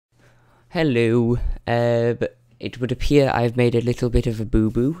Hello, but it would appear I've made a little bit of a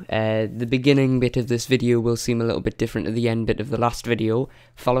boo-boo. The beginning bit of this video will seem a little bit different to the end bit of the last video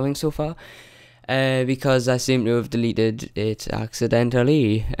following so far, because I seem to have deleted it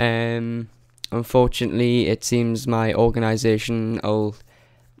accidentally. Unfortunately, it seems my organisational,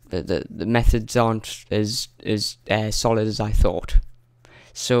 the methods aren't as solid as I thought.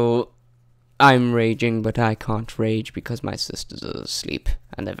 So I'm raging, but I can't rage because my sisters are asleep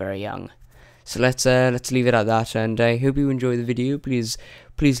and they're very young. So let's leave it at that, and I hope you enjoy the video. Please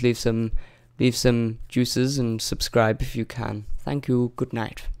leave some juices and subscribe if you can. Thank you. Good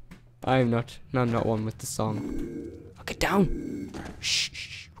night. I'm not one with the song. Oh, get down.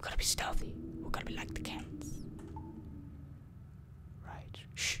 Shh. We gotta be stealthy. We gotta be like the cats. Right.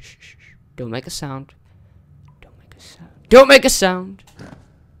 Shh. Don't make a sound. Don't make a sound. Don't make a sound.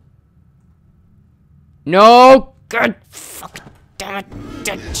 No. Good. Fuck. Damn it.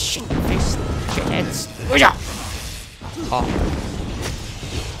 Dead shit face. Shitheads. Oh.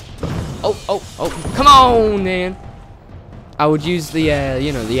 Come on, man. I would use the,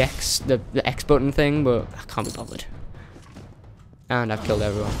 the X button thing, but I can't be bothered. And I've killed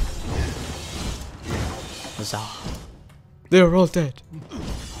everyone. Huzzah. They're all dead.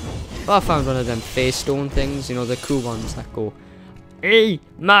 Well, I found one of them face stone things, the cool ones that go, "Hey,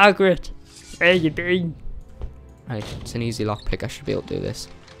 Margaret, where you been?" Right, it's an easy lockpick. I should be able to do this.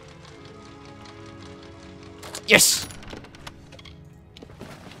 Yes!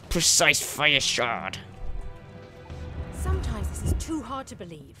 Precise fire shard. Sometimes this is too hard to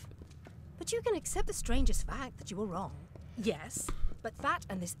believe. But you can accept the strangest fact that you were wrong. Yes, but that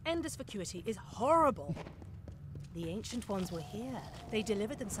and this endless vacuity is horrible. The ancient ones were here. They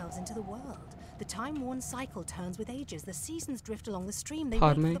delivered themselves into the world. The time-worn cycle turns with ages. The seasons drift along the stream. They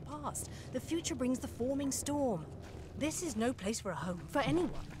wait for the past. The future brings the forming storm. This is no place for a home, for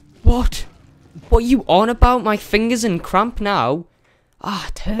anyone. What? What are you on about? My fingers in cramp now. Ah,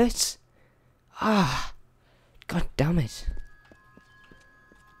 it hurts. Ah. God damn it.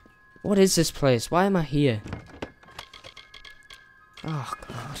 What is this place? Why am I here? Oh,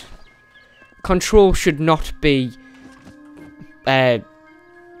 God. Control should not be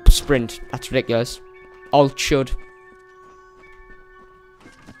sprint. That's ridiculous. Alt should.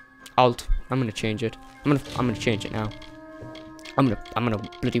 Alt. I'm gonna change it. I'm gonna change it now. I'm gonna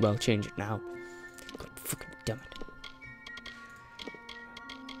bloody well change it now. God fucking damn it.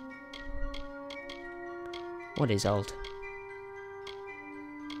 What is alt?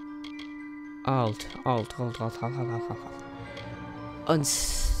 Alt.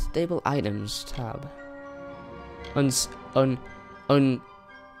 Unstable items tab. Unsable.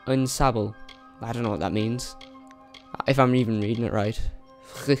 I don't know what that means. If I'm even reading it right.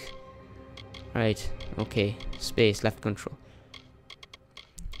 Right. Okay. Space. Left control.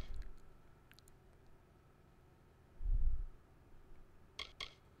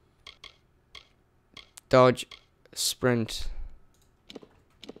 Dodge. Sprint.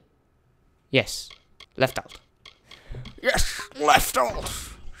 Yes. Left alt. Yes. Left alt.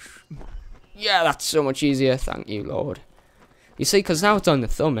 Yeah, that's so much easier. Thank you, Lord. You see, because now it's on the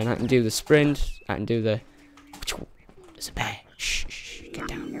thumb, and I can do the sprint. I can do the. There's a bear. Shh. Get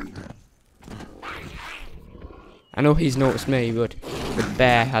down. I know he's noticed me, but the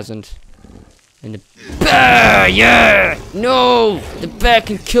bear hasn't. And the bear, yeah! No! The bear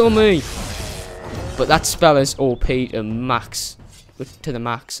can kill me! But that spell is OP to max. To the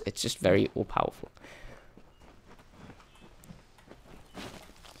max. It's just very all-powerful.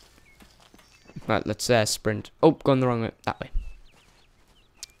 Right, let's sprint. Oh, going the wrong way. That way.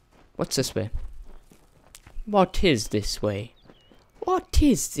 What's this way? What is this way? What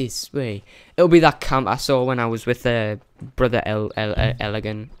is this way? It'll be that camp I saw when I was with brother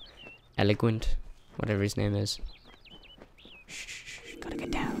Elegant, whatever his name is. Shh, gotta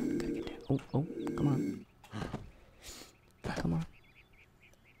get down. Oh, come on. Come on.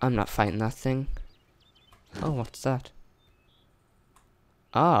 I'm not fighting that thing. Oh, what's that?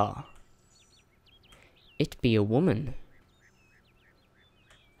 Ah. It be a woman.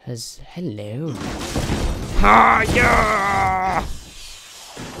 Hello. Ah, yeah!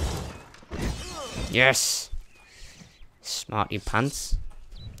 Yes. Smarty pants.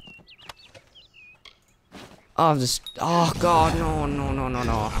 Oh God, no. Oh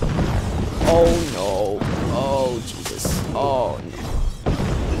no. Oh Jesus. Oh no.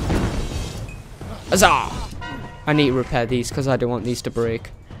 Huzzah! I need to repair these because I don't want these to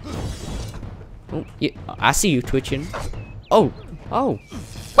break. Oh, yeah, I see you twitching. Oh.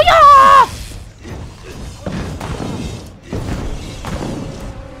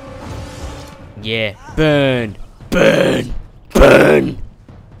 Yeah, burn.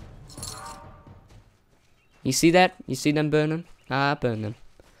 You see that? You see them burning? Ah, burn them.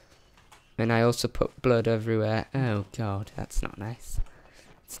 And I also put blood everywhere. Oh god, that's not nice.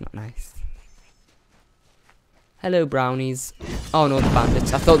 It's not nice. Hello, brownies. Oh no, the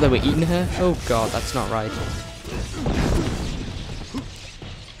bandits. I thought they were eating her. Oh god, that's not right.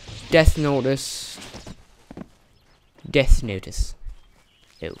 Death notice. Death notice.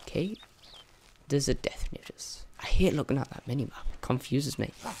 Okay. There's a death notice. I hate looking at that minimap. It confuses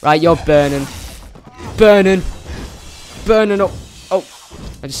me. Right, you're burning. Burning. Burning up. Oh.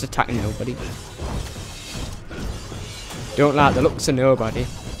 I'm just attacking nobody. Don't like the looks of nobody.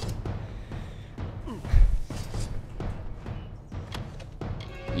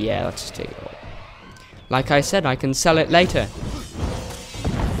 Yeah, let's just take it all. Like I said, I can sell it later.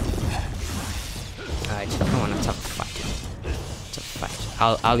 Alright, come on, let's have a fight. Let's have a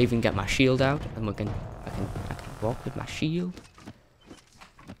fight. I'll even get my shield out, and I can walk with my shield.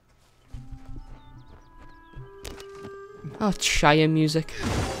 Oh, it's Shire music.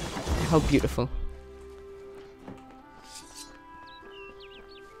 How beautiful.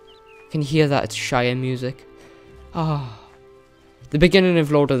 Can you hear that? It's Shire music. Oh. The beginning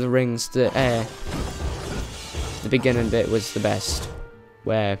of Lord of the Rings, the beginning bit was the best.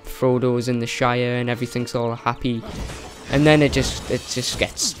 Where Frodo's in the Shire and everything's all happy. And then it just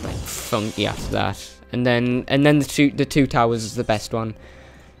gets like funky after that. And then the two towers is the best one,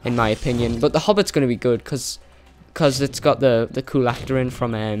 in my opinion. But the Hobbit's gonna be good because it's got the cool actor in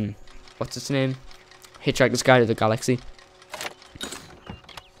from what's its name? Hitchhiker's Guide to the Galaxy.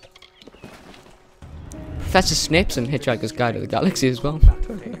 Professor Snape's in Hitchhiker's Guide to the Galaxy as well.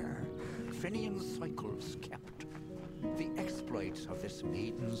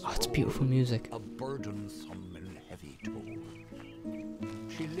 Oh, it's beautiful music. A burdensome and heavy toll.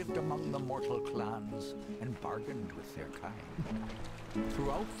 She lived among the mortal clans and bargained with their kind.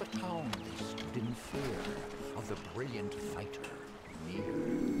 Throughout the town they stood in fear of the brilliant fighter near.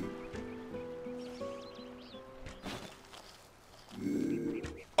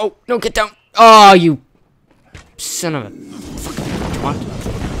 Oh, no, get down! Oh, you son of a fucking twat.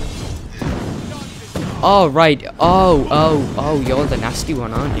 Oh, right. Oh, you're the nasty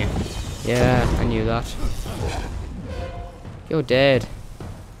one, aren't you? Yeah, I knew that. You're dead.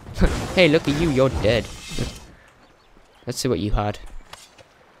 Hey, look at you, you're dead. Let's see what you had.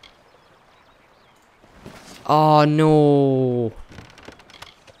 Oh, no.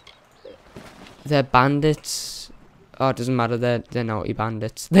 They're bandits. Oh, it doesn't matter, they're naughty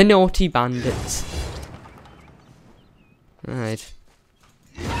bandits. They're naughty bandits. Alright.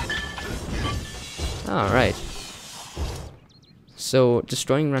 Alright. So,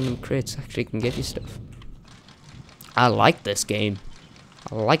 destroying random crates actually can give you stuff. I like this game.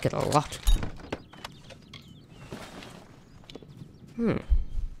 I like it a lot.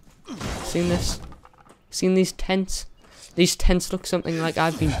 Seen this? Seen these tents? These tents look something like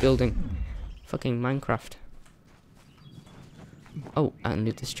I've been building. Fucking Minecraft. Oh, I can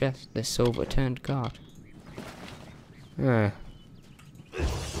loot this chest. This overturned guard. My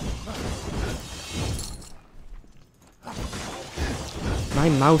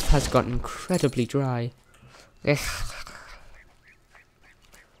mouth has got incredibly dry.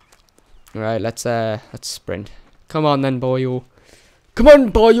 Right, let's sprint. Come on then, boyo. Come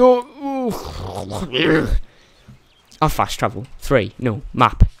on, boyo. I'll fast travel. 3. No,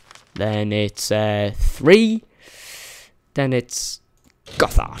 map. Then it's 3. Then it's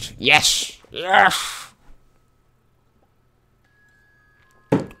Gothard. Yes! Yes!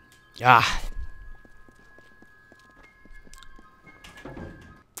 Ah.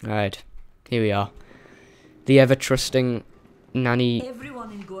 Alright. Here we are. The ever-trusting nanny.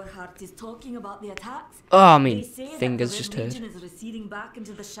 Everyone in Gorhart is talking about the attacks. Oh, I mean, they say fingers that the just Red hurt. Legion is receding back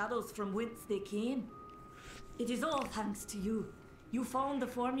into the shadows from whence they came. It is all thanks to you. You found the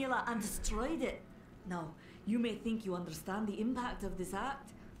formula and destroyed it. Now, you may think you understand the impact of this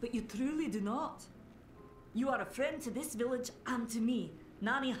act, but you truly do not. You are a friend to this village and to me,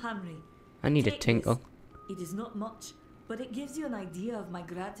 Nanny Henry. I need a Take tinkle. this. It is not much, but it gives you an idea of my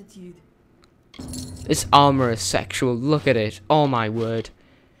gratitude. This armor is sexual. Look at it. Oh my word.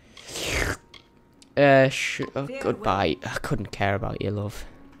 Goodbye. I couldn't care about you, love.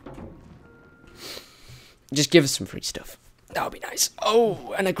 Just give us some free stuff. That would be nice.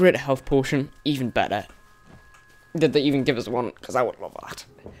 Oh, and a great health potion. Even better. Did they even give us one? Because I would love that.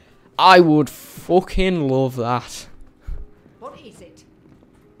 I would fucking love that. What is it?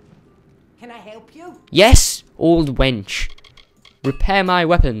 Can I help you? Yes, old wench. Repair my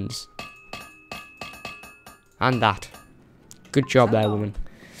weapons. And that. Good job there, woman.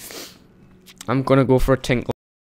 I'm gonna go for a tinkle.